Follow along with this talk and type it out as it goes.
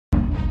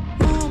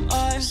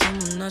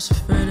that's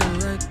afraid to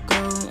let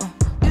go.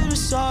 You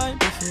decide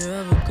if you're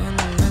ever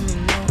gonna let me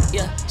know.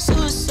 Yeah,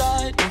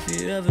 suicide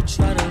if you ever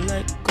try to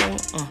let go.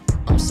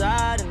 I'm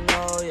sad, I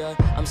know, yeah.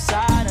 I'm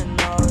sad, I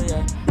know,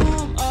 yeah.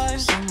 Who am I?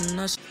 Someone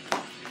that's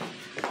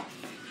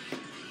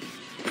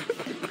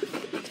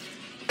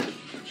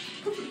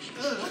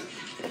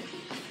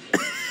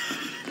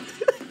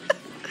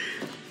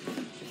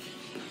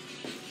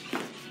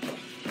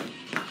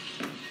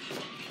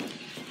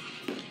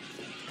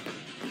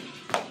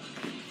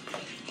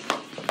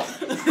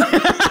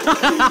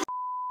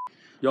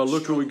Y'all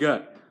look who we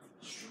got.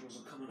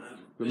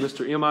 With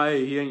Mr.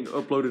 MIA, he ain't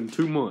uploaded in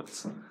 2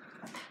 months.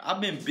 I've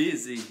been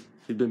busy.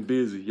 He's been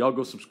busy. Y'all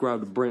go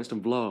subscribe to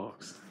Branston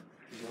Vlogs.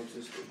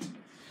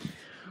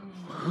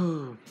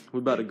 We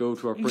about to go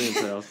to our friend's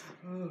house.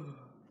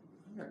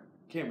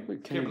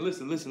 Cameron,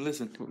 listen.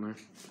 What, man?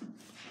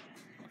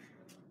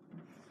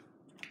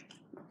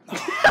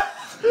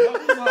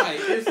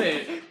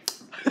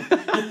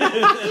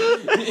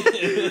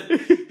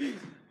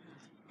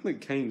 Look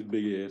at Kane's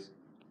big ass.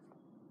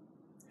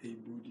 Hey,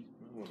 booty.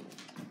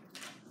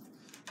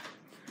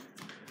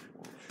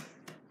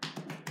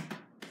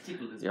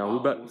 Yeah, we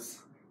about.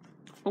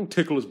 Don't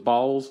tickle his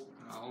balls.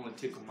 I only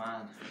tickle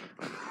mine.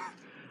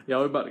 Yeah,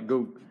 we about to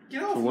go.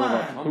 Get off to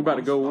mine. we about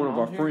to go to one of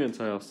our friends'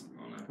 house.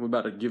 We're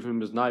about to give him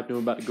his knife, and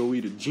we're about to go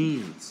eat at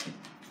Jeans.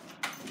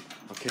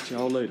 I'll catch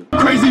y'all later.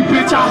 Crazy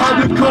bitch, I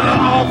had to cut her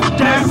off.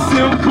 That's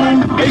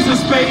simple. Ace of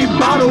spade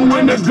bottle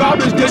in the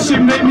garbage. That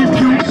shit make me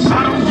puke.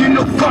 I don't get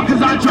no fuck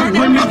cause I drink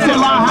women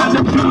till I had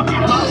to puke.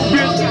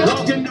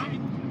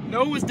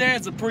 No, his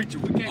dad's a preacher.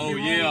 We can't. Oh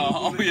yeah.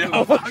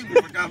 I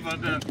forgot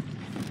about that.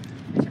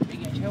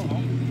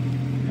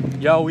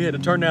 Y'all, we had to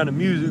turn down the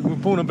music. We're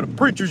pulling up at a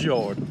preacher's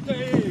yard.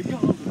 Hey,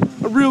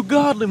 a real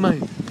godly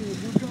man.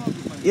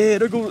 Yeah,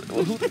 they're going.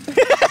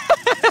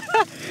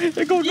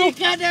 They're going. You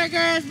cut that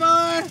grass,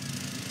 boy.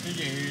 He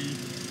can't hear you.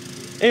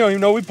 They don't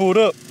even know we pulled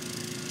up.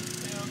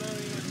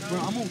 Bro,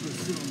 I'm gonna go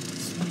sit on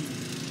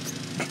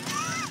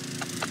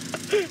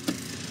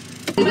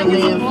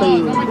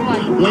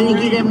When you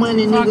get that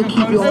money, nigga,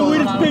 keep your Hey, we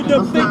just picked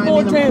up Big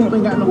Boy Tanner.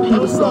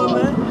 What's up,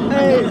 man?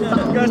 Hey,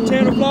 got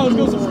Tanner Vlogs.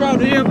 Go subscribe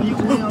to him.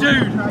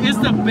 Dude, it's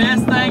the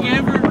best thing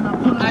ever.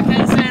 I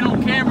can't say it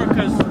on camera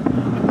because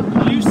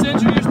you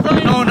censor your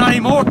stuff. No, not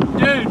anymore. Dude,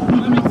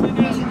 let me see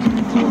this.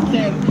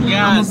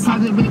 Guys,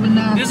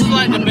 this is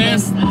like the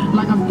best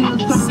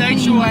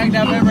sexual act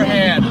I've ever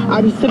had.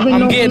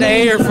 I'm getting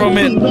air from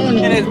it,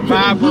 and it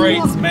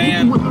vibrates,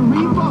 man.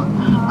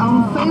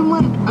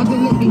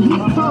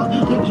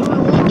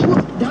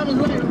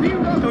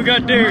 We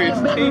got Darius.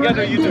 He ain't got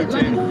no YouTube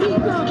channel.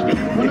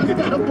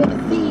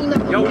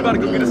 Yo, we about to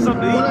go get us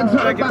something to eat.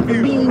 Back in the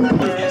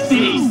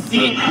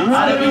future.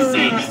 How to be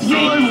sick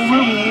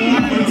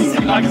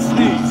Like a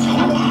sneeze.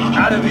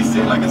 How to be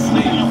sick like a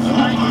sneeze.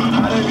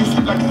 How to be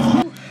sick like a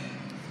sneeze.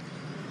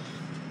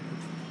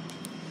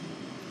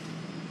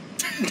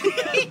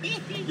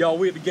 Y'all,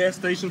 we at the gas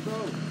station.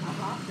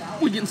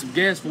 We getting some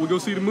gas before we go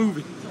see the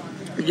movie.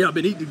 Yeah, I've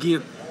been eating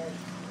again.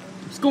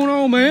 What's going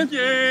on, man?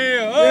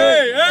 Yeah,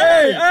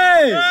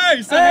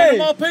 hey, say hi to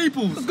my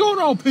peoples. What's going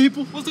on,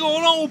 people? What's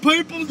going on,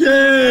 peoples?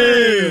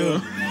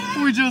 Yeah.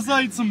 We just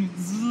ate some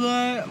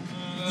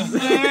Zaxby's,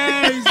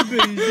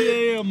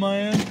 yeah,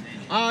 man.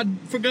 I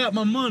forgot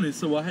my money,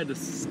 so I had to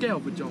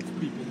scalp it off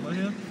people,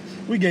 man.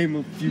 We gave him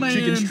a few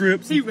chicken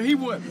strips. He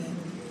went.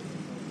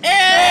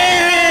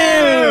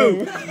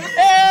 Ew!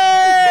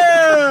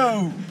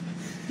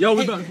 Yo,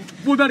 we about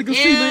to go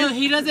see, man.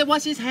 He doesn't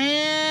wash his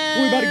hands.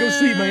 We about to go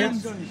see, man.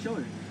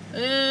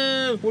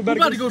 We're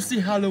about to go see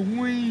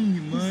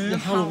Halloween, man.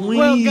 Halloween.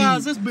 Well,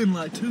 guys, it's been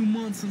like 2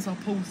 months since I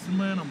posted,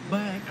 man. I'm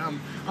back.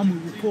 I'm gonna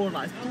record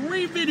like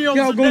 3 videos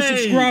Y'all a go day.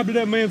 subscribe to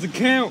that man's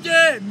account.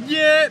 Yeah.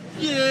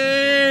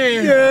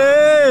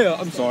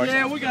 I'm sorry.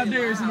 Yeah, we got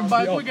Darius in the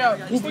bike. We got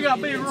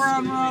big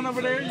Ron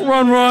over there.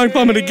 Run,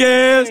 pumping the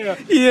gas.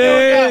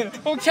 Yeah.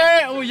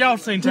 Okay. Oh, y'all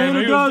seen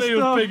Tanner. He was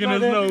picking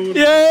his nose.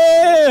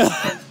 Yeah.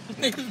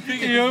 He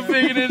was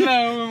picking his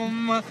nose.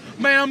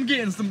 Man, I'm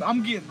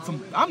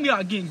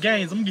not getting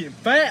gains. I'm getting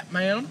fat,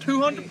 man. I'm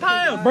 200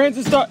 pounds.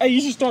 Branson, hey,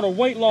 you should start a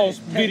weight loss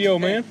video,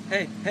 man.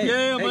 Hey,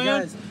 yeah,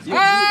 man.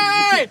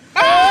 Guys.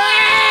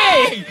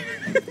 Hey!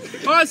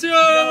 What's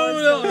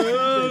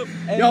Y'all,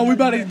 we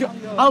about to go.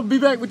 I'll be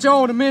back with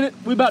y'all in a minute.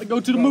 We about to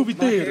go to the movie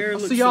theater. I'll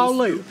see y'all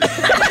later. We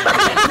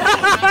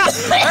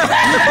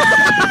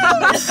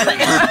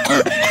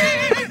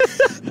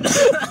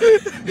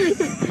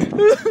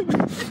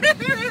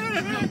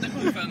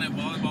found that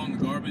volleyball in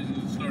the garbage and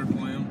just started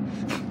playing.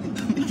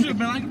 You should have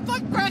been like,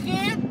 fuck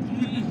crackhead!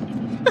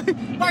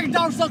 Like a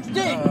dog sucks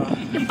dick!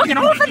 You fucking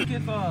orphan!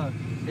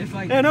 If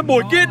like, Man, that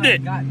boy getting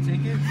it. Got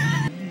tickets.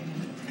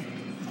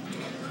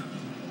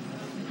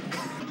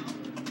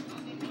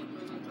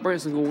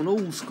 Branson going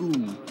old school.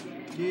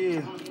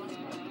 Yeah.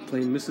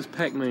 Playing Mrs.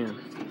 Pac-Man.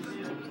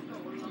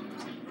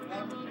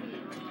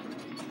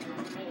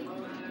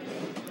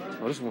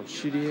 Oh, this is one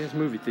shitty ass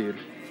movie theater.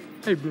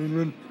 Hey,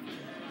 Brandon.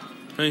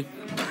 Hey.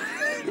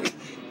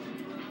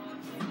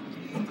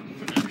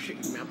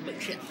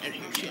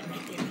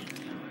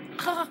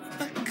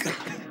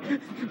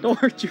 Don't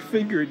hurt your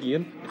finger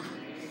again.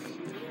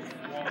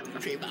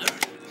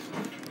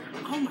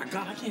 Oh my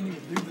god, I can't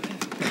even do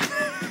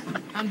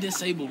that. I'm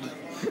disabled.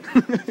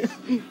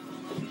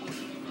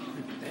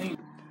 Dang.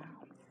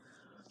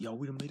 Yo,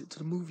 we done made it to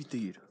the movie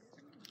theater.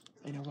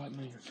 Ain't that right,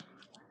 man?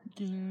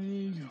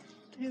 Yeah.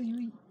 Hell you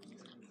eat.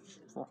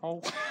 For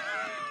all.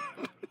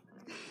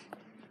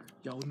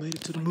 Yo, we made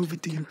it to the movie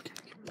theater.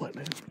 What,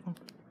 man?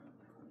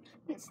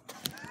 I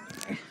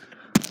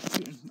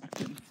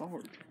couldn't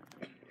fart.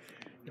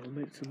 Yo, we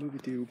made it to the movie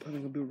theater. We're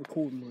probably gonna be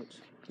recording much.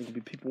 There's gonna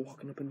be people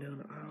walking up and down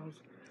the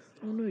aisles.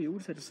 I don't know yet. We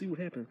just had to see what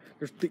happened.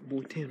 There's Thick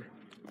Boy Tanner.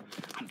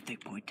 I'm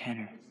Thick Boy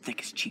Tanner,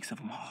 thickest cheeks of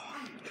them all.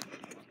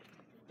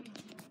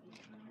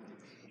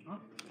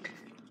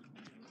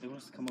 They want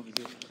us to come over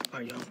here.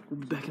 Alright, y'all. We'll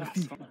be back in a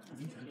few.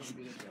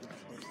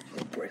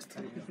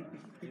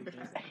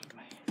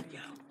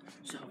 Yo,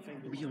 so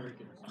we are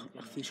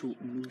official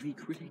movie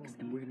critics,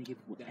 and we're gonna give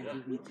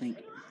whatever we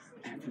think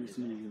after this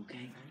movie,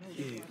 okay?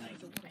 Yeah. Like,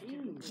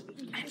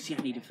 actually,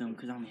 I need to film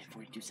because I only have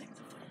 42 seconds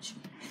of footage.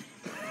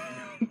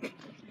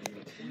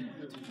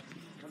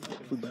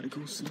 We better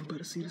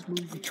see this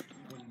movie.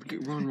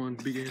 Get Ron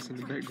big ass in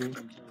the background.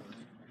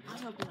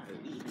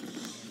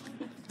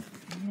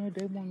 You know,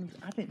 they want.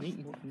 I've been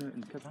eating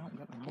nothing because I don't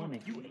got no money.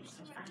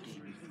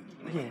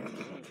 Yeah.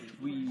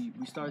 We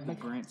started the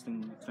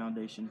Branston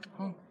Foundation.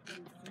 Huh?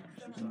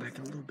 Back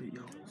in a little bit,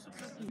 y'all.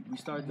 We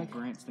started the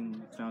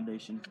Branston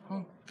Foundation.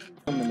 Huh?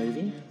 From the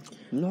movie?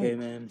 No. Hey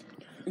man,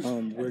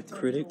 we're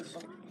critics.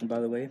 And by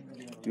the way,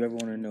 if you ever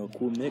want to know a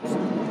cool mix,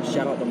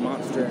 shout out the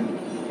Monster and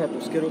Purple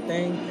Skittle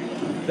thing.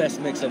 Best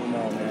mix of them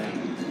all,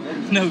 man.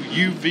 No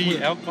UV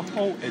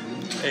alcohol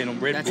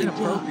and Red That's Bull.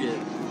 inappropriate.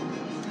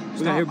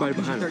 We got everybody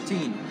behind us.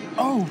 13.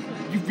 Oh,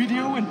 you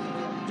videoing?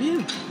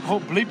 Yeah. Oh,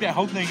 bleep that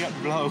whole thing out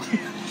the vlog.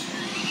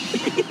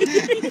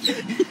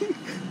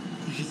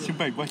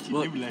 Somebody watch it,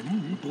 they be like,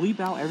 Bleep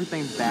out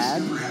everything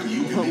bad, but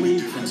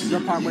leave the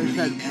part where it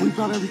says bleep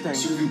out everything,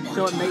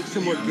 so it makes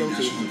him look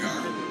guilty.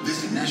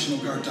 Visit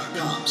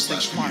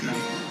nationalguard.com/smart.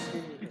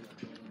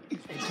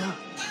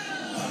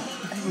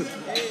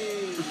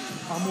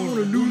 I'm on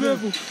a new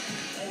level.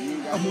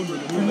 I'm on a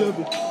new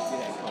level.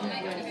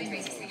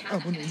 Oh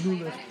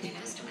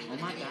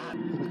my god.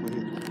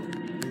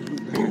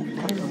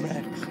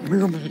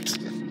 Miramax.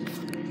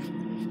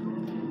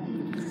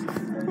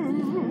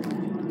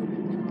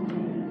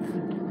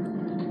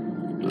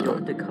 You don't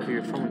have to cover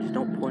your phone, just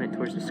don't point it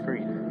towards the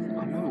screen.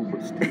 I know,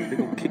 but still, they're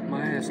gonna kick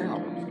my ass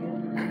out.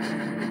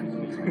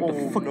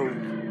 Oh, fuck? no.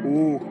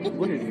 Oh.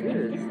 What is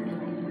this?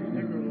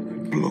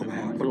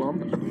 Blowout.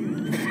 Blump?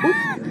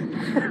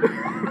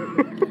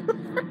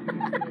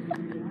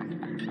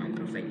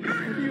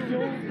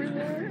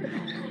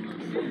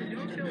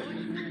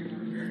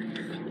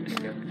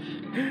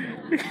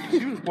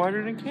 she was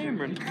whiter than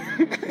Cameron.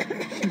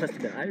 She must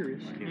have been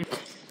Irish.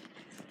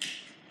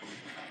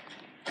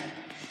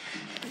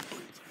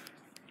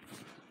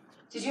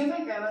 Did you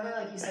invite grandmother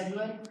like you said you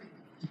would?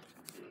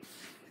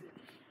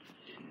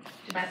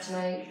 That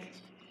tonight,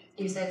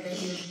 you said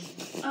that you'd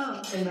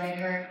invite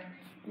her.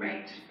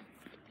 Right.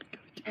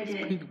 I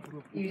did.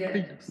 You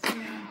did.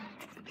 Yeah.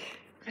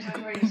 I talked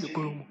to her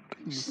yesterday.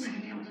 She's not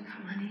gonna be able to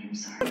come, honey. I'm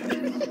sorry.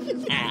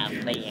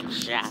 I'm being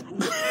shot.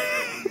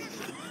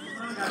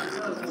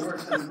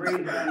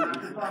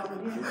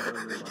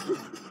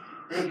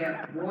 They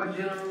got war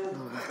generals,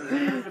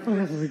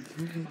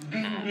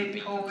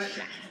 big poet.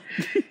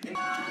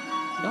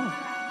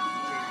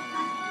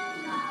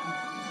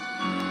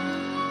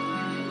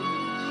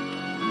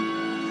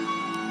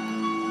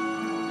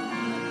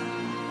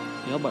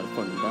 Y'all about to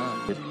fucking die.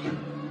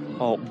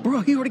 Oh, bro,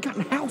 he already got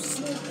in the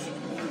house.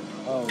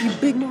 Oh, you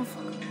big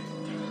motherfucker.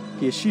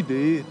 Yeah, she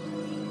did.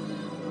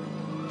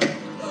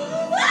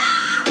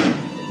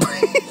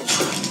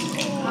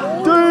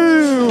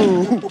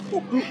 Damn!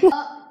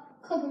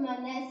 Clipping my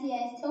nasty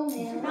ass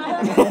toenail.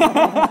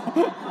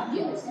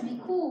 You used to be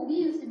cool. We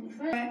used to be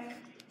friends.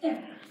 Yeah.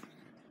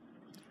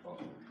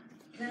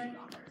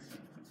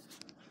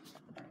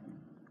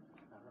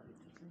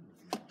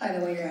 By the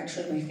way, you're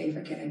actually my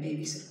favorite kid I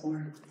babysit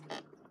for.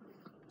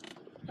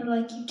 I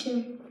like you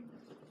too.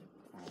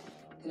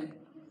 Good.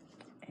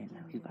 And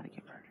now he's about to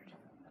get murdered.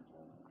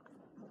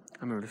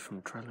 I remember this from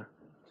the trailer.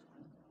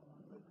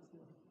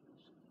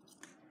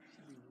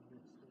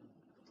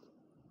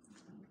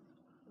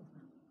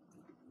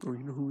 Oh,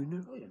 you know who we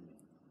knew?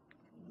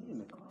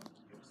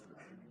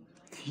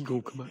 He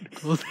gonna come out the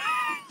closet.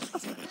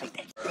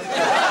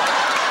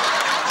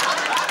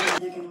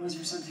 Was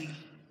or something.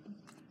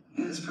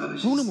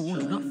 Rule number one,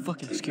 do not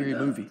fucking scary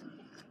movie.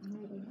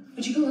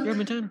 Would you go look? You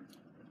ever been Tanner?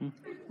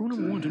 Rule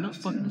number one, do not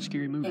fucking a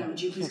scary movie. Yeah,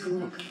 would you please go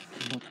look? You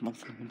know what I'm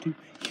going to do?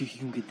 You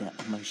can get that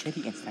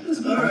machete and slice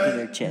them both of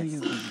their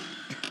chests.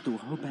 Through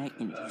her back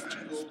and his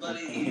chest.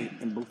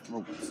 And both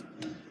throats.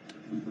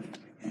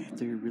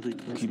 They're really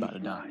close. He about to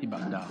die. He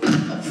about to die.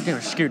 They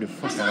were scared the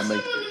fuck out of me.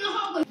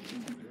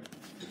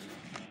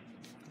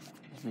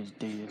 He's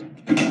dead.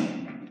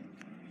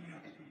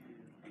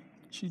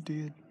 She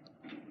dead.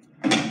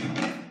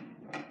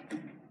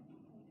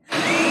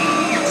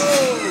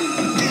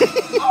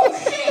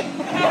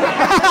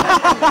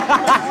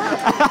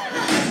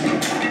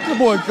 That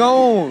boy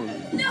gone.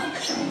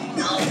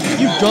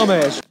 You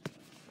dumbass.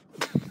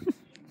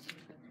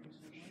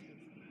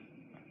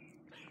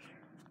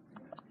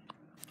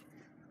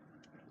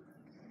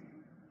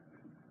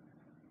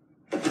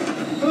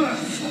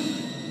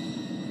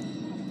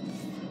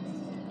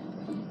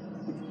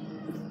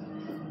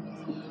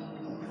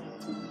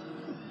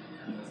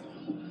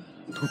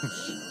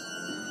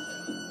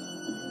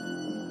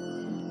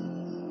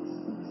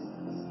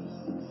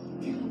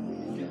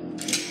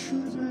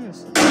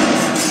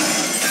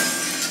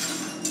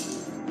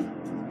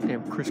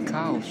 Damn, Chris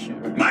Kyle's shit.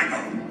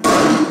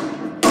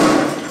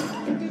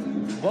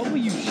 What were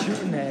you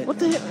shooting at? What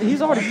the hell?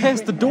 He's already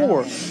past the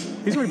door.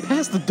 He's already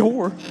past the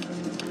door.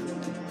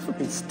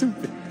 Fucking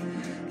stupid.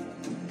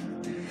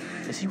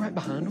 Is he right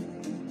behind him?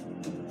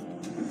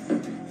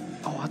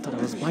 Oh, I thought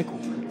it was Michael.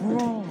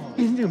 Bro.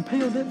 He didn't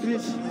impale that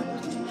bitch.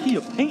 He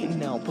a painting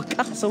now,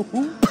 Picasso.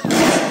 Who?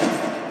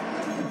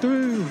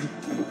 Dude.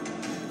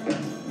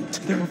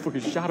 That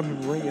motherfucker shot him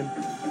and ran.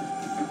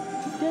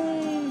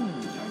 Dang.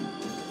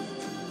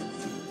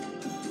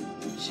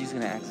 She's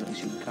gonna accidentally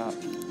shoot a cop.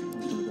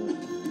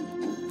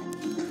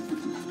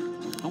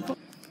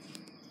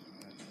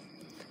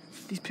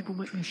 These people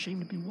make me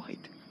ashamed to be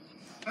white.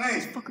 Hey.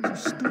 These fuckers are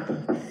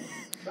stupid.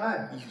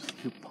 Right. You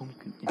still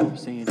pumpkin and you're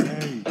saying,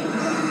 hey.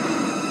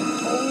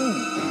 Oh.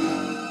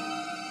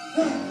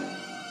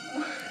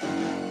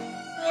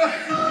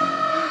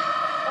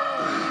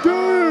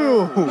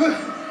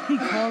 Damn! He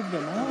carved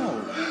them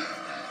out.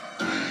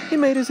 He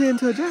made his head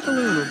into a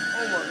jack-o'-lantern.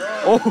 Oh my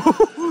God. Oh.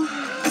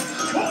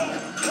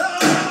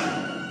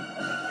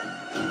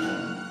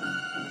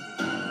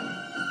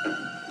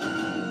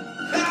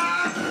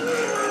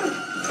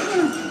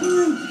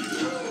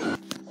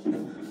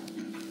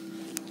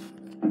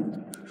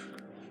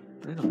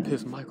 They done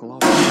pissed Michael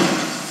off.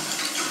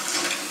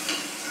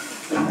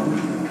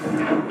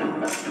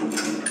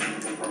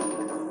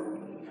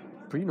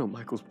 But you know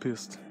Michael's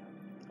pissed.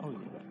 Oh yeah.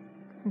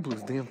 He blew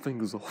his damn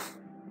fingers off.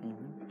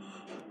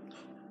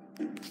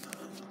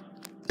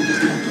 They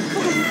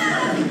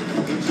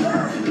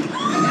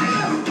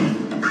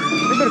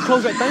better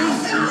close that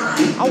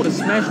thing. I would have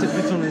smashed that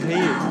bitch on his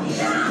head.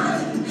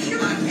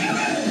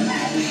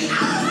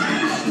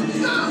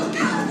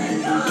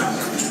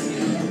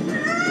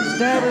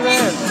 Stab his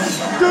ass.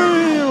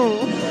 Damn!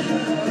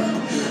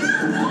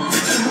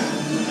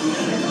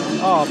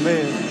 Oh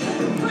man.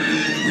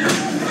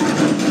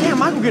 Damn,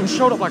 Michael getting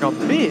showed up like a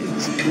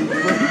bitch.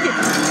 Bro,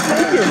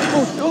 he getting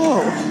fucked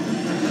up.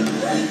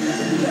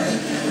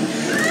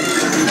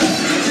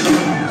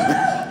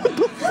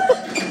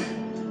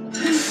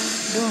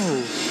 Whoa.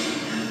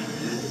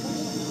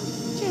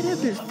 Yeah, that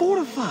bitch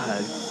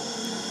fortified.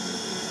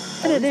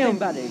 And that damn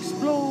about to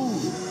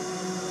explode.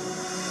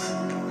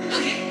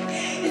 Okay,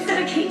 it's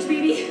not a cage,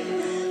 baby.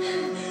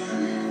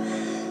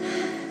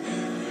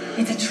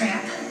 It's a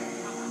trap.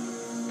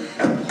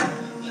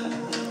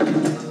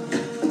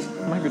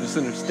 Michael just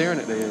sitting there staring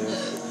at their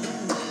ass.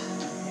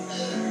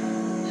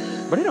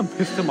 But they done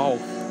pissed him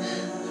off.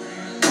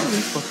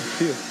 He's fucking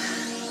pissed.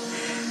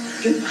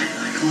 Goodbye,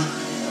 Michael.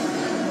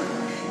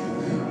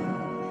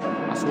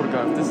 I swear to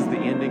God, if this is the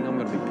ending, I'm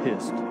gonna be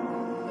pissed.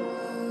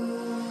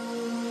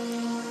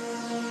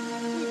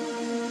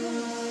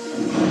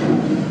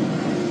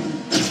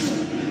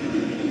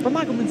 But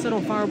Michael been set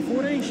on fire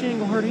before. She ain't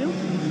gonna hurt him.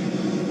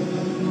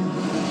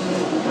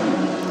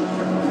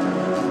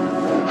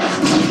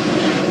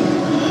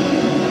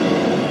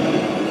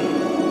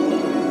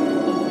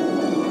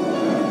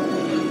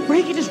 Bro,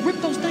 he can just rip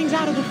those things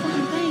out of the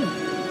fucking thing.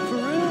 For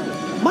real.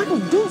 Michael,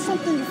 do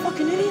something, you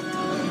fucking idiot.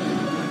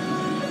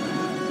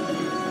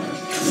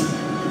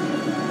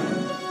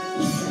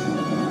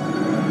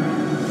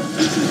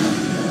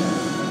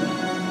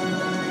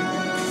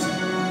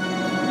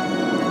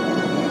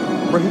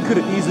 Bro, he could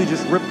have easily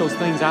just ripped those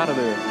things out of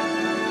there.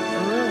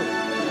 For real.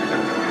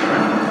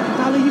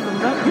 Golly,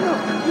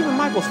 even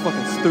Michael's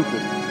fucking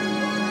stupid.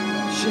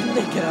 Shouldn't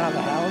they get out of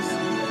the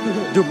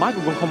house? Dude,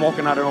 Michael gonna come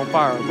walking out there on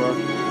fire, bro.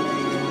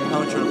 How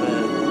much are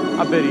bad?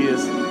 I bet he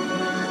is.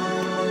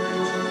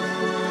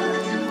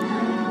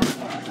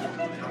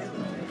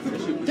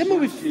 That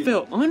movie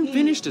felt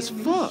unfinished as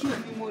fuck. Yo,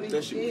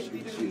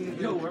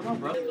 where my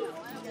brother?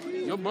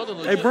 Your brother.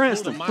 Hey,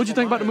 Branston, what'd you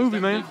think about the movie,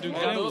 man? It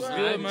was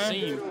good,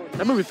 man.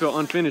 That movie felt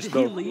unfinished, Did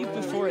he though. leave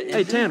before it Hey,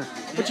 ended? Tanner,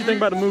 what you think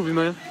about the movie,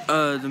 man?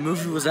 The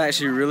movie was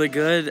actually really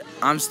good.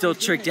 I'm still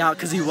tricked out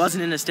because he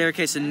wasn't in a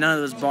staircase and none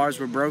of those bars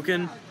were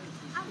broken.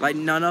 Like,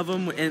 none of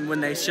them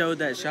when they showed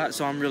that shot,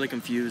 so I'm really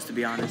confused, to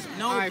be honest.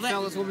 No, all right,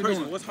 fellas, what we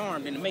doing? What's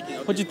harmed in the making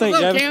of What you think,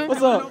 Gavin?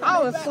 What's up? I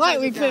was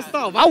slightly pissed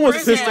off. I was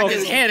pissed off.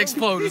 His head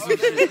exploded.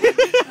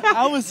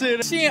 I was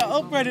saying she ain't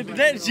upgraded to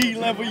that G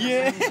level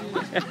yet.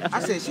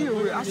 I said she a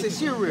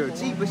real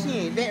G, but she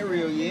ain't that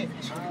real yet.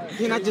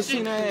 Then I just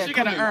seen her ass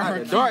coming out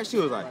the dark. She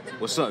was like,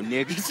 "What's up,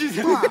 nigga?"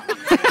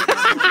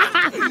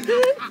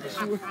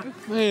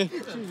 Man,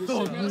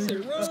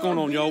 what's going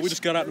on, y'all? We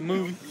just got out the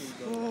movie.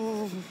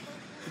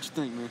 What you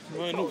think, man?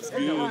 Man, it was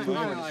good,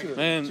 man.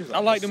 Man, I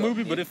liked the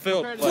movie, but it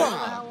felt like that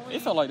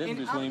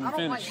bitch wasn't even I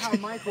don't like finished. how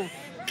Michael.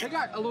 They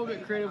got a little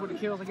bit creative with the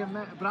kills, I give him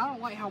that, but I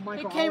don't like how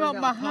Michael came always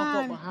up gotta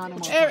pop behind up behind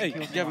him. Hey,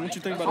 Gavin, what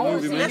you think about the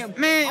movie, man?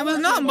 Man, it was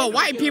nothing but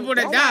white people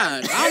that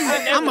died.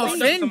 I'm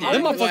offended.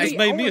 Them motherfuckers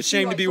made me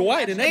ashamed to be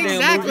white in that damn movie.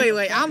 Exactly,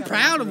 like I'm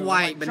proud of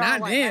white, but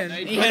not then.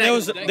 Man,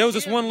 there was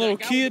this one little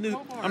kid.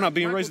 I'm not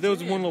being racist. There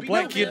was one little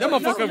black kid. That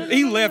motherfucker,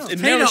 he left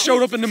and never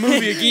showed up in the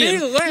movie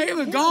again. He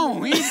was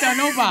gone. He ain't got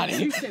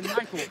nobody.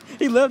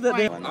 He left that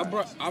damn. I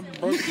broke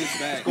this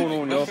back. What's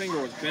going on, y'all? My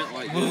finger was bent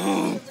like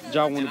this.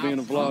 Y'all want to be in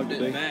the vlog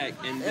today? Back,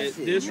 and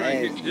this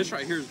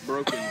right here is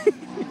broken.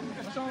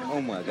 Oh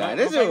my god,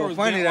 this shit was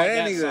funny though.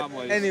 That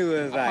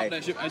nigga was like,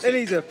 that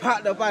nigga just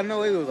popped up. I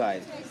know he was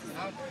like,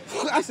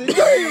 I said,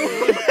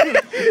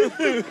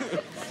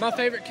 My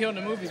favorite kill in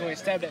the movie is when he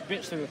stabbed that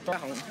bitch through the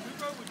throat.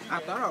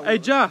 Hey,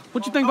 Ja,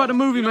 what you think about the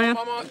movie, man?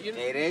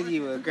 Hey, that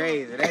shit was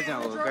crazy. That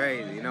joint was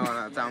crazy. You know what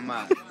I'm talking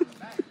about?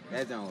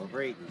 That joint was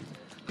break.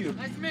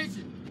 Nice to meet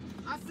you.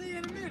 I'll see you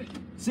in a minute.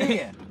 See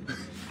ya.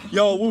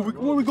 Yo,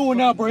 where we going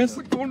now, Brent?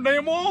 We're going to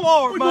damn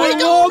Walmart, man. We're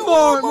going to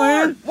Walmart,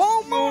 man.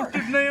 Walmart.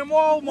 Going to damn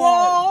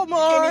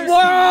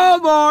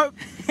Walmart.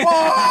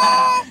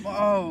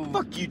 Oh.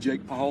 Fuck you,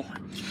 Jake Paul.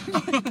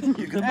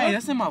 Hey,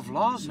 that's in my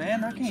vlog,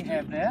 man. I can't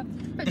have that.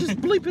 Hey,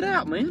 just bleep it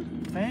out,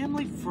 man.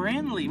 Family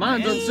friendly,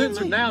 Mine's man.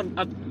 uncensored now.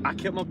 I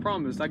kept my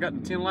promise. I got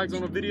the 10 likes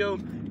on a video.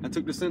 I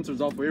took the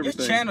censors off of everything.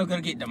 This channel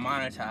gonna get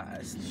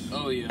demonetized.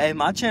 Oh yeah. Hey,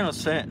 my channel's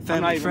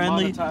family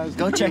friendly. monetized.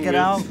 Go check it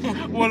out.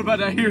 What about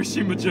that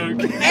Hiroshima joke?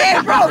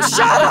 Hey, bro, shut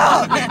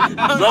up!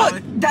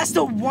 Look, that's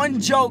the one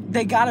joke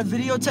they got a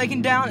video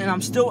taken down, and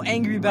I'm still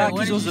angry about.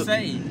 What did you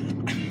say?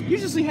 You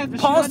just see half the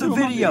Pause shit the I do on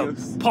my video.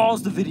 videos.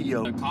 Pause the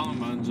video. The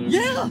Columbine joke.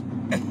 Yeah.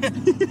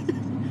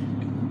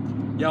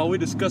 Y'all, we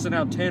discussing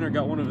how Tanner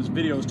got one of his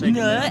videos taken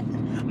Nut,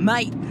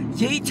 mate.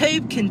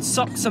 YouTube can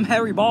suck some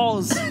hairy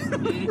balls.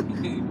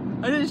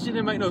 Hey, this shit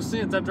didn't make no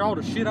sense after all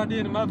the shit I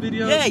did in my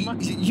videos. Yeah,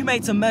 you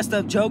made some messed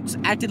up jokes,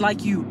 acted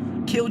like you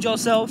killed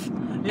yourself,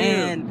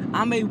 and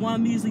I made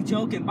one measly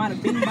joke, and bada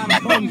bing,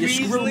 bada boom, you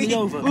screwed me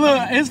over.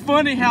 Look, it's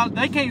funny how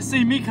they can't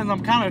see me because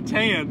I'm kind of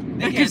tan.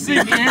 They can see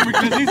Cameron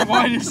because he's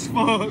white as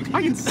fuck.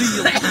 I can see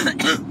you.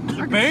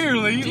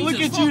 Barely. Look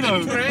at you though.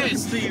 Look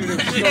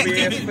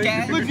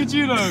at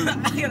you though.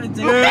 I gotta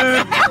do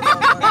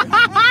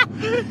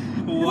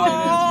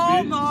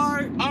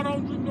Walmart. I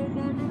don't drink no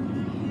Walmart!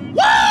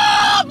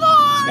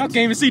 Y'all can't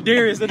even see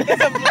Darius. It's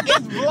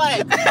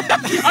black.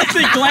 I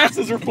see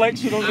glasses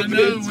reflection on the I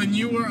know bitch.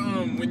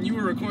 when you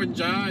were recording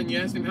John and you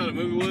asked him how the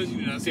movie was, you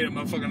did not see that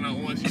motherfucker not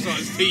once. You saw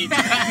his teeth.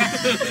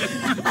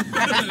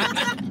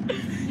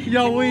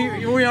 Yo,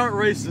 we aren't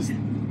racist.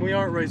 We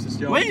aren't racist,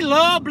 y'all. We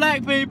love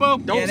black people.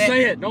 Don't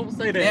say it. Don't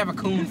say that. They have a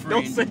coon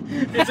friend. Don't say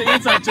it's an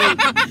inside joke.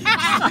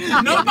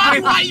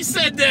 Nobody white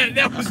said that.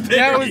 That was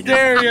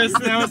Darius.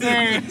 That was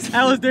Darius.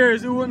 That was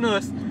Darius. It wasn't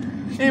us.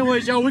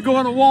 Anyways, y'all, we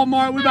going to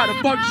Walmart. We about to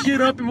fuck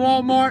shit up in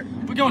Walmart.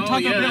 We're going to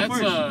Taco Bell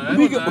first.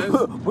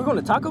 We're going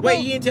to Taco Bell?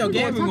 Wait, you didn't tell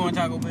Gavin we're going to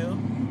Taco Bell?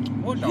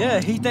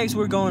 Yeah, he thinks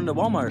we're going to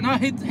Walmart. No,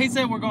 he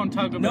said we're going to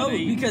Taco Bell. No,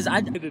 because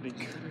I...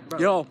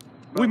 Yo,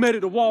 we made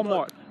it to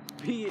Walmart.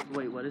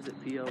 Wait, what is it?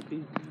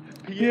 PLP?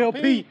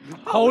 PLP.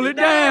 Hold it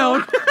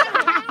down.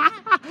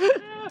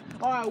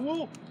 All right,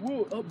 we'll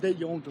update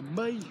you on the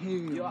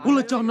mayhem. We'll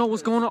let y'all know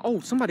what's going on. Oh,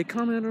 somebody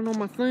commented on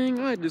my thing.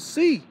 I had to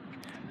see.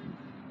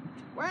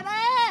 Where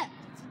that?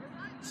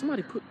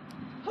 Somebody put...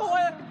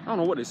 I don't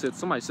know what they said.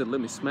 Somebody said,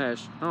 let me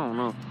smash. I don't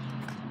know.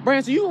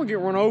 Branson, you gonna get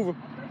run over.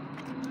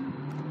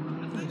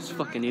 This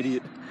fucking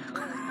idiot.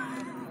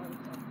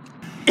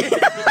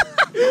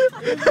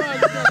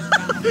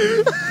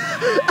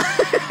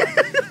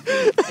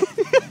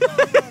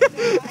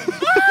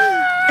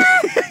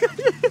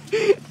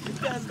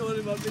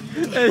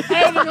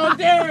 Hey, look on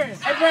Darren.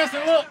 Hey,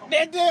 Branson, look.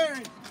 That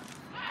Darren.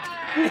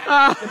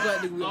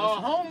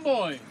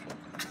 Homeboy.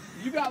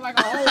 You got like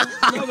a whole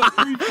another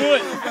 3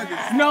 foot.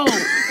 No.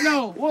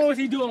 What was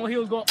he doing when he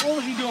was going? What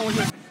was he doing when he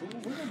was...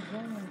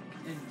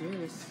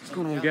 What's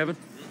going on, Gavin?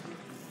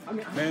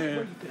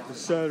 Man, it's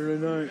Saturday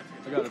night.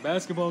 I got a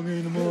basketball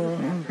game tomorrow. I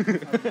want to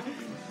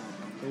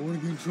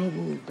get in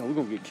trouble. No, we're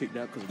going to get kicked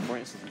out because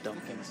Branson's a dumb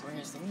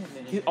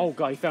kid. Oh,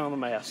 God, he found the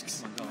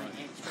masks.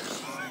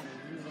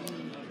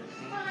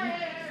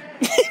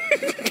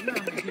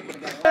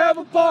 Have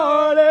a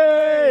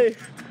party!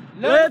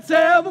 Let's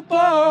have a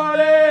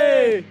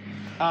party!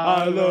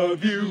 I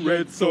love you,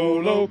 Red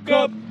Solo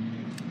Cup.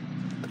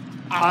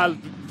 I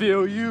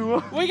feel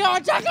you. We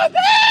going to Taco Bell!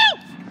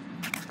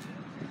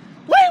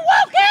 We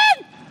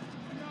walking!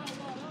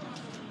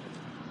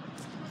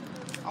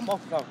 I'm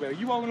off Taco Bell.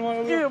 You walking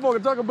over Yeah, I'm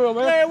walking Taco Bell,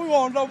 man. Yeah, we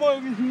want Taco Bell.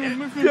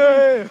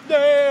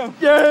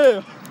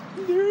 Yeah.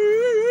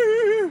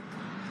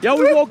 Yo,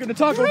 we walking to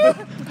Taco Bell.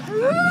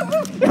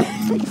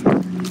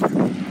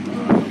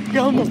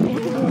 Come on.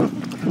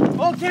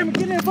 Oh, Cameron,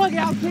 get that buggy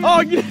out, Cameron.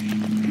 Oh, yeah.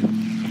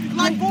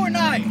 Like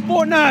Fortnite.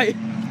 Fortnite.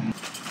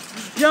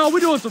 Yo,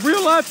 we doing some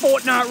real life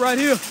Fortnite right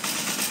here.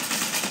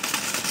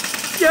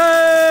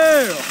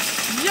 Yeah.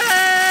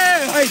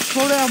 Yeah. Hey,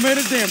 slow down,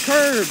 man. This damn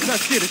curb. That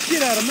scared the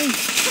shit out of me.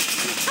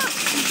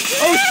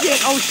 Oh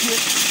shit, oh shit.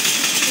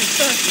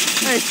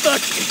 Hey, stuck.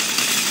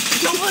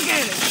 Don't look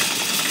at it.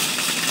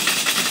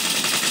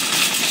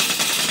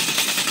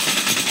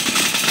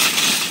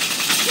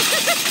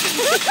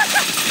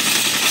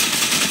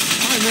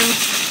 Alright, man.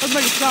 Let's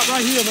make a stop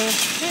right here, man.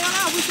 Hell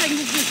no, we're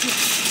taking this bitch.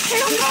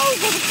 Hell no,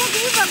 motherfucker.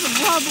 We about to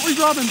rob. We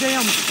robbing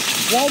damn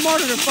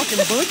Walmart or their fucking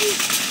buggy?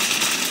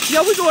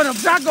 Yeah, we going to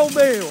Taco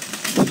Bell.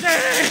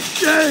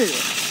 Yeah.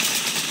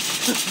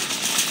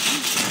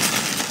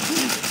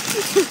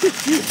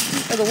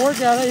 That's a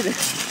workout, ain't it?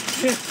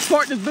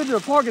 Park this bitch in a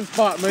parking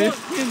spot, man.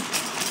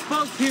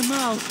 Fuck 10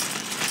 miles.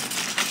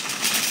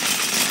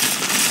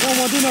 Don't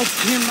want to do no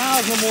 10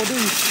 miles no more, do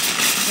you?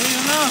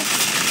 Hell no.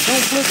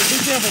 Don't flip it.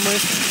 Be careful,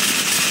 man.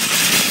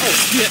 Oh,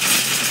 shit.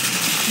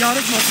 Y'all,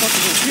 this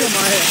motherfucker's gonna kill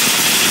my ass.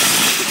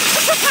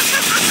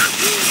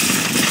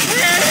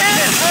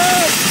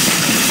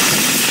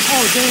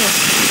 Oh, damn.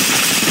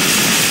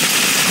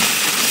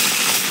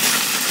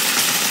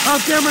 I'm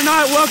Cameron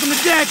Knight. Welcome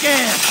to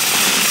Jackass.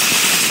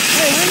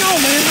 Hey, hang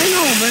on, man. Hang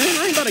on, man.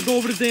 I ain't about to go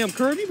over the damn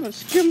curb. You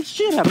must scare the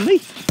shit out of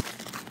me.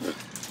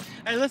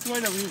 Hey, let's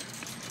wait over here.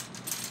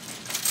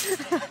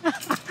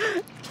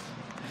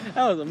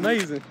 That was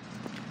amazing.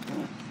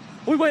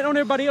 We waiting on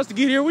everybody else to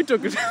get here. We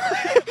took a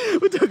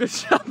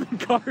shopping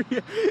cart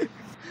here.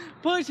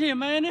 Push him,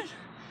 man. You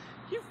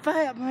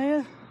fat,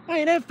 man. I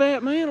ain't that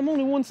fat, man. I'm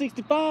only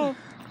 165.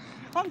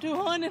 I'm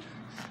 200.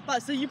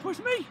 Like, see, you push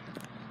me.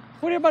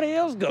 Where'd everybody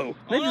else go?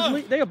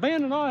 They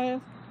abandoned our ass.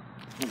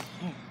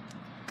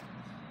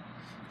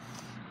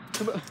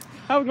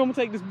 How we gonna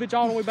take this bitch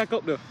all the way back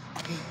up there?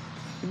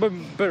 You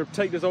better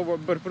take this over,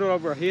 better put it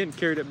over our head and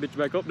carry that bitch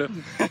back up there.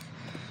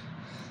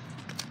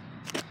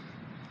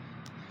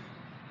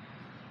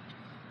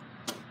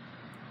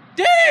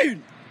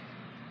 Dude!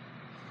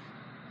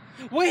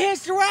 We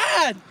hitched a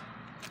ride!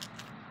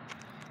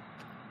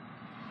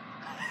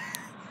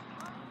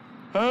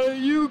 Hey,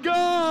 you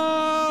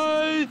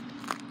guys!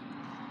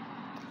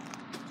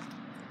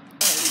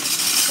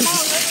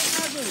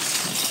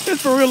 This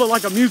for real look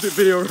like a music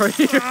video right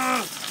here.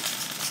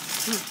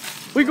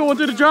 We going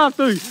to the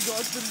drive-thru.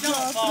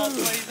 Don't fall,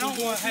 please. I don't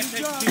want to have to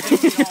take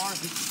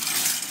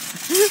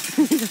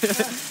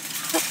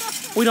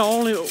We the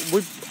only,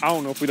 I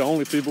don't know if we the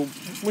only people.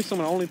 We some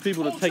of the only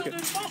people to take it.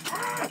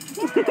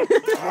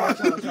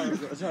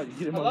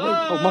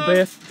 Oh, my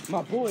bad.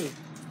 My boy.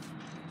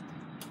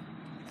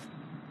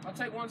 I'll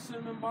take one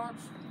cinnamon box,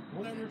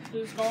 whatever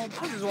it's called.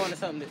 I just wanted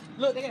something that,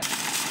 look, they got.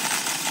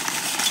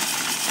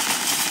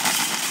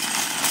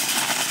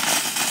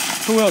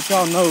 Who else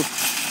y'all know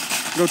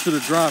go to the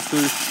drive-thru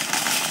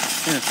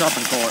in a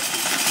shopping cart?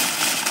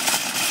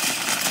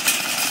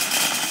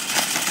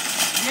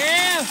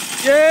 Yeah!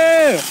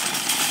 Yeah!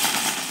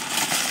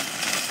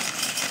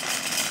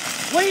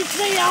 We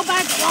see y'all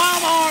back at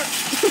Walmart!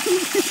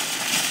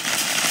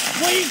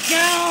 We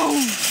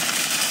go!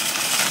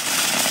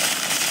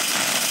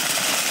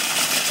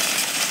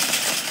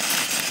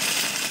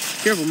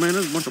 Careful, man.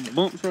 There's a bunch of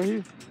bumps right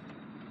here.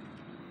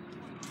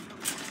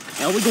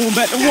 Now we going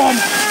back to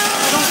Walmart.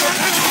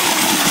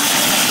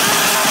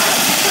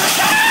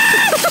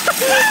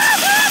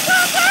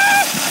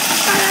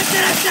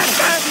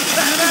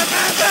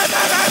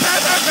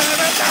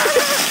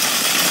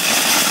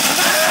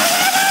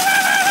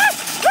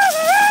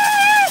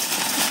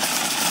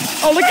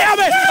 Oh, look out,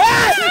 man!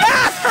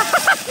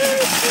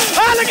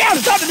 Ah, look out!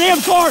 Stop the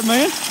damn cart,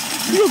 man!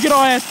 You gonna get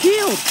our ass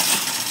killed.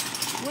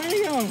 Where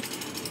you going?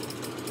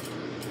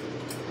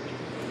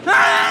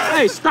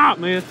 Hey, stop,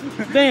 man.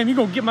 Damn, you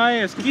gonna get my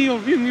ass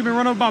killed. You can even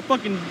run over by a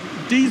fucking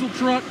diesel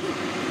truck.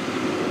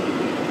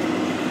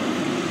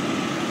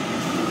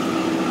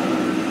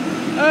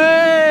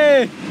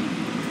 Hey!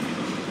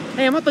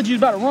 Damn, I thought you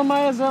was about to run my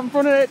ass out in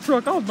front of that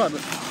truck. I was about to...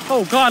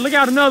 Oh, God, look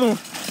out, another one.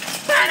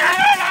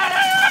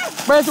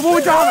 Branson, what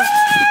we driving?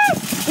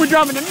 We're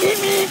driving the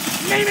me.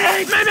 Damn,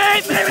 ass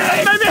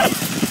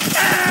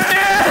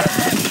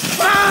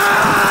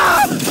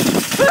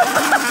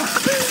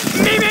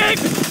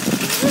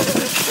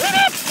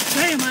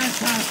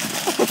time.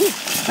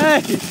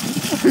 Hey!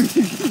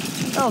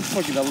 That was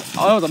fucking...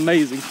 Oh, that was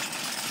amazing.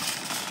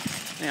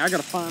 Man, I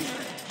gotta find it.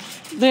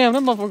 Damn,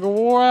 that motherfucker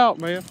wore out,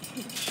 man.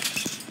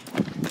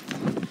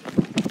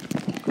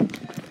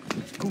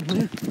 Cool,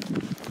 man.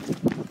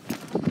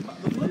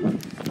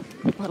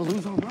 About to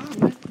lose our ride,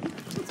 man.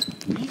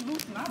 You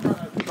losing my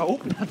ride. Oh,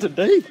 not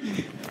today.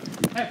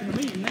 Happened to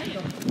me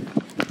now.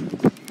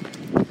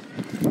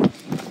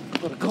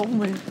 Gotta go,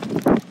 man.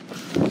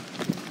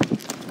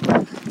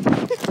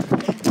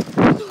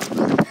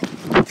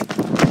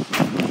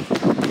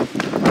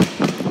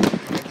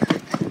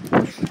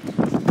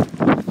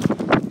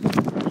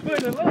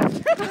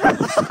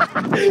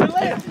 The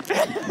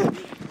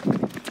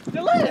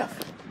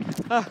left.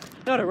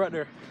 No, they're right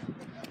there.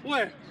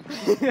 Where?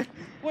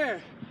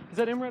 Where? Is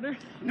that him right there?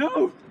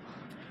 No.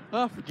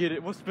 Oh, forget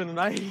it. We'll spend the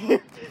night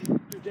here.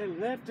 Dude, they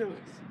left us.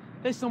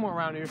 They're somewhere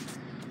around here.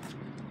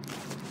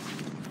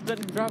 Let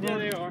them drive Yeah, on.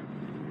 they are.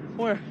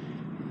 Where?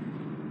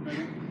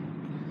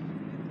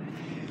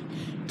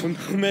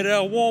 We made it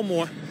out of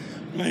Walmart.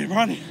 Man,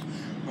 Ronnie,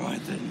 right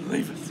then,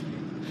 leave us.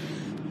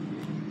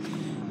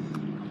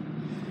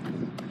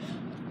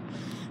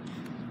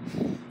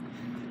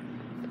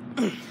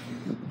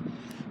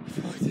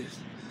 Fuck this.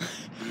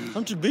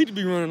 I'm too big to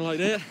be running like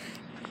that.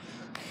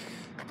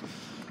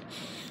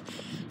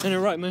 Ain't it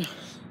right, man?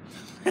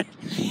 I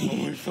don't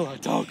even feel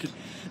like talking.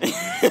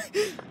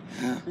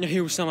 Now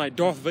here we sound like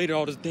Darth Vader,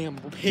 all this damn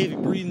heavy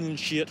breathing and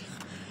shit.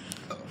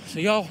 So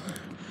y'all,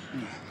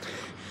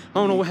 I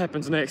don't know what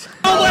happens next.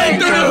 I'm way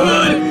through the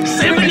hood,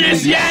 sipping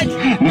this yak.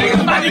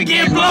 Niggas about to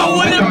get blown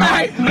with a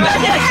mic.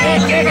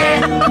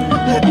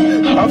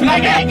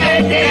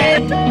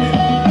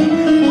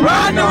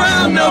 Riding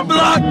around the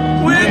block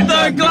with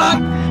the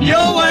Glock.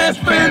 Your ass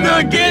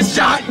finna get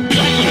shot. I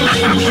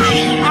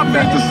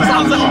bet the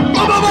sounds of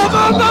boom, boom, boom,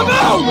 boom, boom,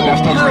 boom.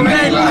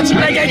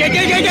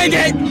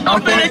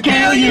 I'm finna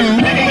kill you.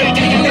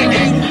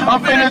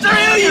 I'm finna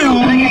drill you.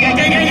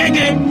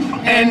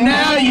 And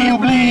now you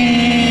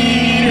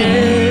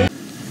bleed.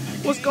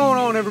 What's going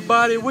on,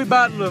 everybody? We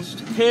about to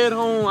head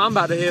home. I'm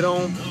about to head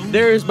home.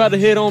 Darius about to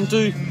head home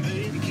too.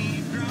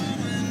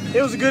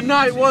 It was a good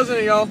night, wasn't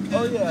it, y'all?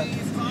 Oh yeah.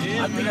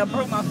 I think I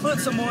broke my foot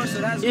some more, so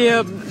that's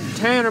yeah.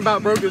 Tanner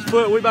about broke his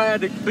foot. We about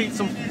had to beat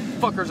some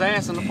fucker's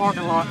ass in the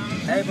parking lot.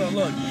 Hey, but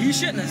look, he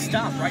shouldn't have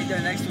stopped right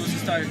there next to us and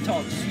started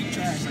talking sweet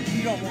trash. Like,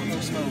 you don't want no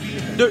smoke.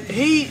 Dude,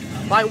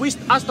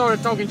 I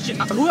started talking shit.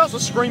 Who else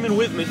was screaming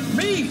with me?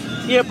 Me!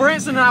 Yeah,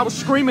 Branson and I was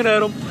screaming at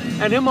them,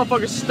 and them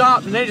motherfuckers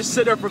stopped, and they just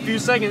sit there for a few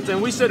seconds,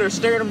 and we sit there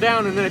staring them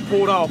down, and then they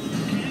pulled off.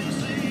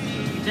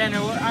 Tanner,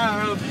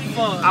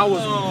 fuck. I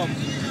was...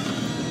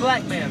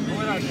 black man,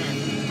 what out there?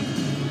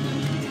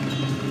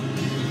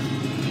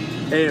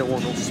 They didn't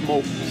want no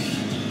smoke.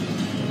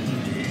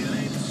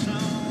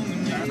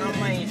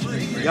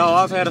 Y'all,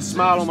 I've had a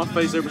smile on my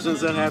face ever since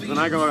that happened.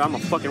 I'm a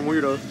fucking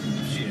weirdo.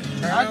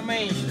 On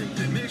Main Street.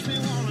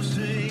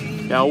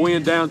 Y'all, we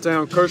in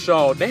downtown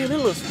Kershaw. Damn, it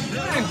looks...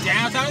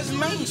 Downtown is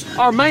Main Street.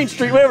 Or Main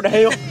Street, whatever the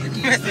hell.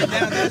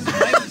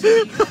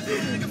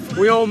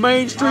 We on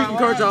Main Street in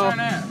Kershaw.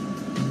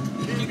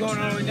 Keep going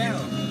all the way down.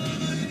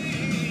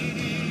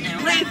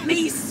 Now let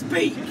me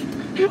speak.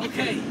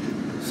 Okay,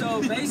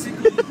 so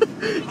basically...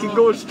 Keep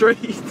going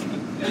straight.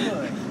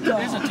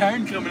 There's a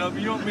turn coming up.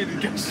 You want me to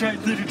go straight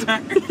through the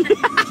turn?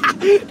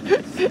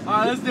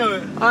 Alright, let's do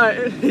it.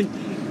 Alright.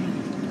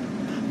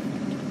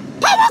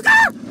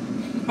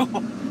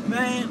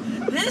 Man,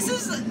 this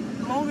is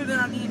longer than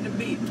I need to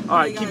be.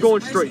 Alright, keep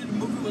going straight. The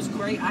movie was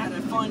great. I had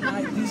a fun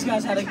night. These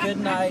guys had a good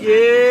night.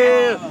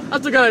 Yeah. I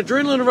still got an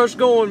adrenaline rush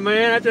going,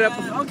 man. After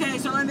that. Okay,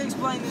 so let me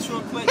explain this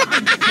real quick.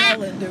 I'm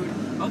telling, dude.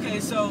 Okay,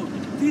 so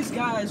these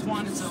guys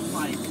wanted some,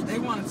 they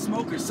wanted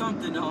smoke or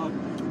something,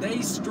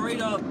 They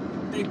straight up,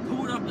 they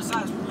pulled up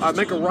beside us. Alright,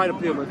 make a right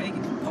up here, man.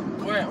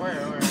 Where?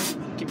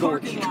 Keep going.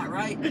 Parking lot,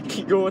 right?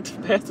 Keep going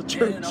past the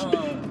church.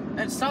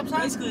 And stop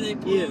sign? Basically, they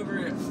pulled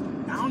over.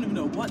 I don't even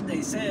know what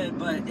they said,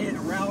 but it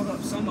riled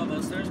up some of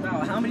us. There's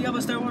about, how many of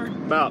us there were?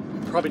 About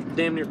probably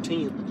damn near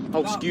 10.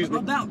 Oh, excuse me.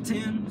 About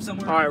 10,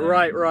 somewhere.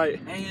 Alright, right.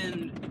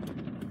 And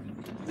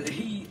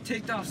he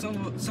ticked off some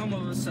of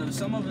us, so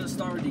some of us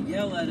started to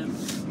yell at him.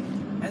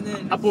 And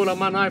then I pulled out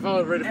my knife, I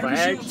was ready for action.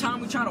 Every single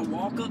time we tried to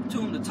walk up to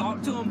him to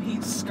talk to him,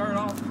 he'd skirt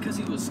off because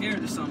he was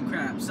scared of some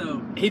crap.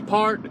 So he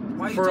parked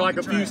for like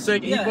a few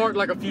seconds. Yeah. He parked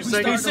like a few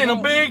seconds. He seen a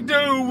big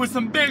dude with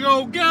some big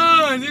old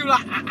guns. He was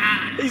like,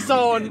 He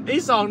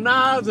saw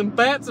knives and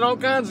bats and all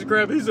kinds of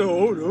crap. He said,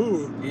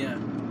 oh. Yeah.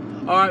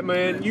 All right,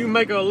 man. You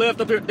make a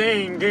left up here.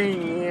 Dang.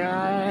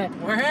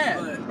 Where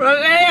at?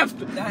 Left.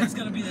 That's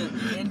gonna be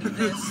the end of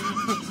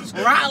this.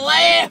 right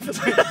left.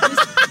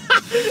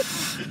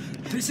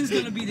 This is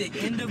gonna be the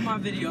end of my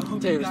video.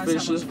 Hope Damn, you guys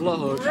finish this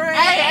vlog.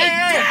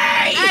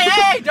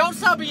 Hey, don't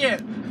stop it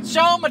yet.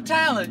 Show them a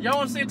talent. Y'all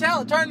want to see a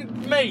talent? Turn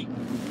to me.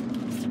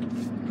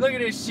 Look at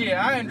this shit.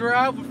 I ain't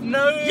drive with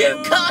no...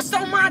 You cussed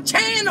on my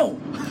channel.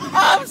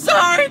 I'm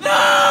sorry, no!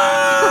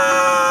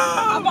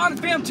 I bought a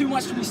film too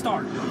much to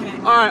restart, okay?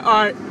 All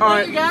right.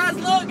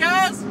 Look,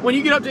 guys. When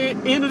you get up to the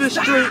end of the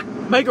street,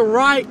 make a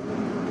right,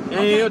 and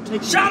it'll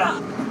take you... Shut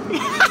up!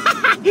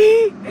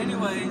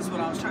 Anyways, what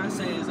I was trying to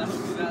say is I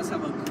hope you guys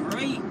have a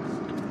great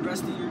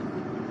rest of your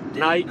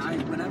day,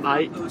 night whenever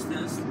I post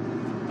this.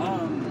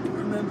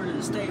 Remember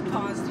to stay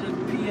positive,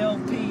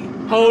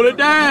 PLP. Hold it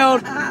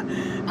down.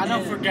 I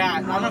don't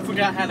forgot how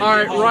to All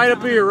right, right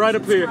up here.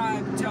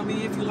 Tell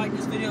me if you like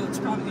this video. It's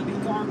probably going to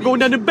be garbage. Going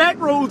down the back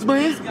roads,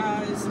 man.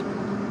 Guys,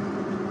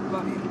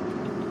 love you.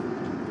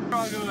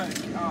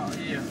 Oh,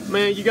 yeah.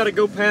 Man, you got to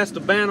go past the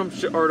Bantam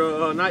or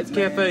the Knights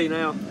Cafe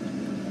now.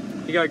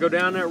 You got to go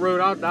down that road.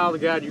 I'll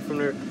guide you from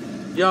there.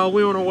 Y'all,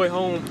 we on our way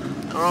home.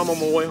 Or I'm on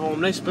my way home.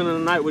 They spending the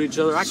night with each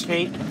other. I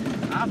can't.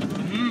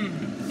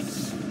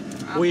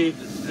 We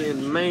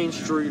in Main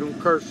Street on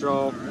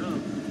Kershaw.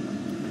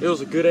 It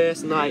was a good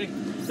ass night.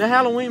 That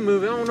Halloween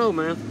movie, I don't know,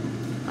 man.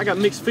 I got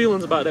mixed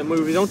feelings about that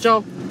movie, don't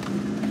y'all?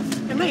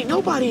 And ain't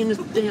nobody in this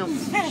damn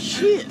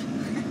shit.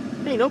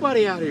 Ain't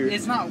nobody out here.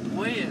 It's not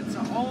wet. It's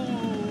not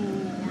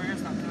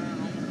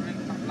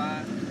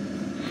live.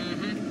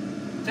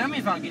 Tell me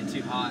if I get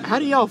too hot. How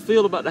do y'all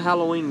feel about the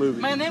Halloween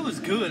movie? Man, it was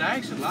good. I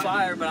actually liked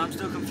Fire, but I'm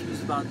still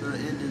confused about the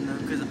ending though,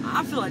 because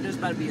I feel like there's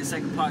about to be a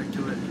second part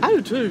to it. I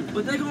do too.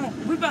 But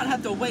we're about to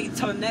have to wait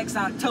till next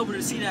October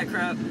to see that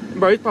crap.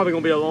 Bro, it's probably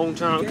gonna be a long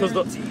time because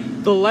I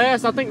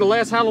think the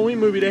last Halloween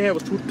movie they had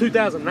was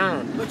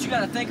 2009. But you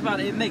gotta think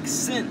about it. It makes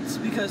sense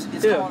because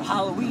it's called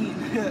Halloween.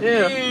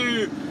 Yeah.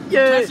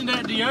 Touching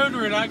that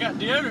deodorant, I got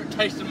deodorant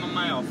taste in my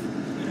mouth.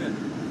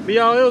 But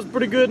y'all, it was a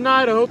pretty good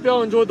night. I hope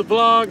y'all enjoyed the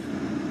vlog.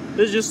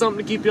 This is just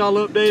something to keep y'all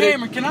updated.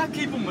 Cameron, can I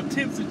keep them with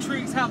tips and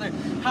tricks how to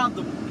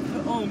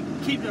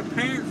keep their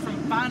parents from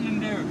finding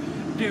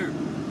their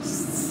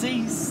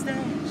C stash?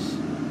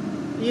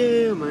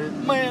 Yeah,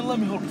 man. Man, let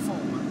me hold the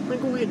phone, man. Man,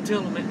 go ahead and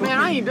tell them, man. Man,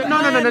 I ain't.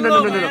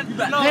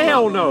 No.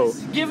 Hell no.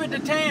 Give it to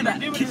Tanner.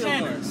 Give it to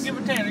Tanner. Give it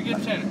to Tanner. Give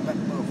it to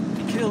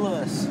Tanner. Kill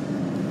us.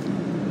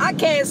 I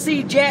can't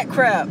see jack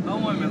crap. Oh,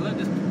 wait a minute. Let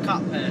this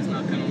cop pass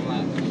not come on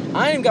live.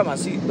 I ain't even got my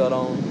seatbelt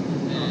on.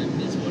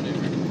 Yeah, it's whatever.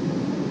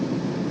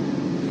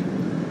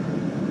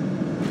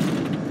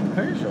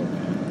 Parachute.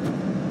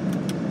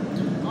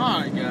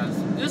 Alright, guys.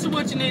 This is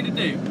what you need to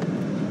do.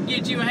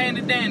 Get you a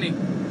handy dandy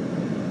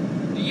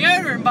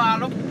deodorant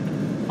bottle.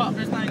 Pop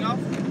this thing off.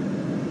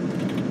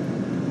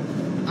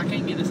 I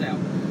can't get this out.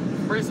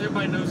 First,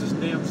 everybody knows this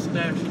damn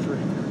stash trick.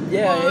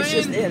 Yeah, well, it's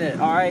just in it,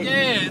 alright?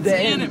 Yeah, it's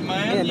in it,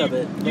 man.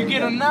 You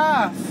get a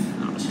knife,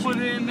 put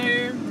it in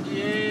there.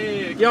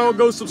 Yeah. Y'all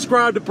go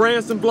subscribe to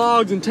Branson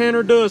Vlogs and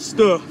Tanner Does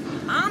Stuff.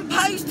 I'm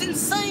posting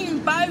soon,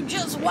 Bo.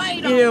 Just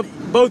wait on Yeah,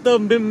 it. both of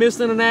them been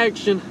missing in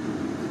action.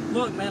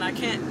 Look, man, I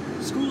can't.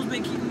 School's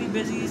been keeping me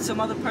busy. Some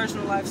other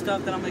personal life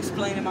stuff that I'm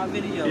explaining in my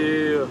video.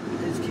 Yeah.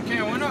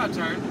 Okay, when do I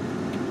turn?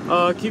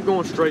 Keep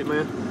going straight,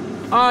 man.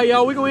 Alright,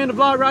 y'all, we're gonna end the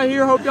vlog right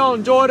here. Hope y'all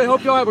enjoyed it.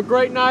 Hope y'all have a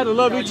great night. I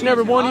love each and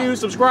every one of you.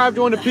 Subscribe,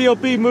 join the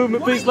PLP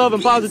movement. Peace, love,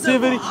 and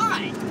positivity.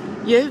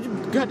 Yeah,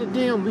 you got the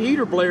damn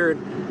heater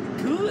blaring.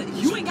 Good.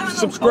 You ain't got no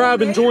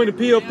Subscribe and join the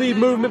PLP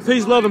movement.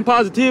 Peace, love, and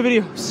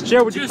positivity.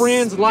 Share with your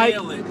friends. Like,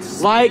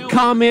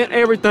 comment,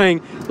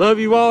 everything. Love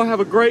you all. Have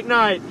a great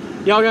night.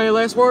 Y'all got any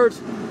last words?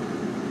 It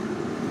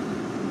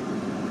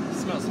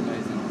smells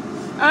amazing.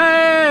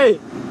 Hey!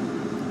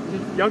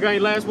 Y'all got any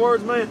last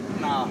words, man?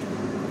 Nah.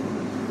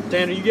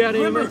 Tanner, you got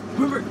any? Remember,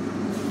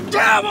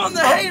 damn on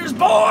the haters,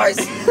 boys!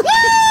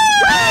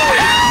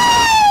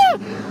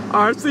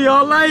 Alright, see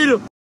y'all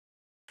later.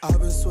 I've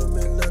been swimming